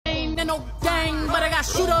no gang, but I got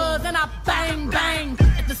shooters and I bang, bang.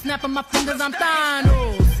 At the snap of my fingers, I'm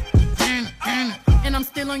Thanos. And I'm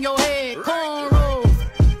still on your head, cornrows.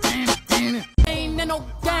 Ain't in no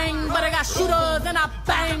gang, but I got shooters and I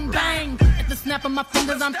bang, bang. At the snap of my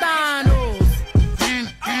fingers, I'm Thanos.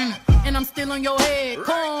 And I'm still on your head,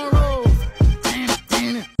 cornrows.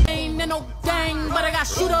 Ain't in no gang, but I got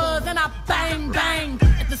shooters and I bang, bang.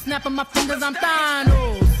 At the snap of my fingers, I'm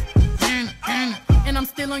Thanos. And I'm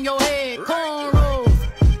still on your head, cornrows.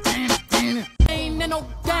 Ain't in no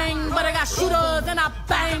gang, but I got shooters and I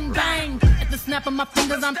bang, bang. At the snap of my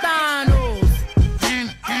fingers, I'm Thanos.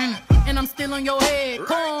 And I'm still on your head,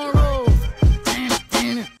 cornrows.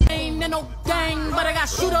 Ain't in no gang, but I got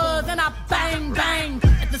shooters and I bang, bang.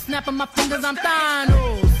 At the snap of my fingers, I'm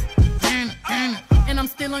Thanos. And I'm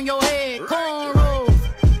still on your head, cornrows.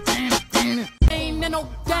 Ain't in no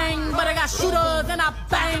gang, but I got shooters and I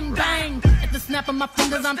bang, bang. At the snap of my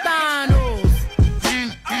fingers, I'm Thanos.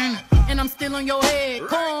 And I'm still on your head,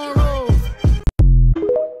 cornrows.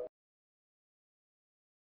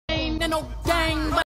 Ain't in no gang, but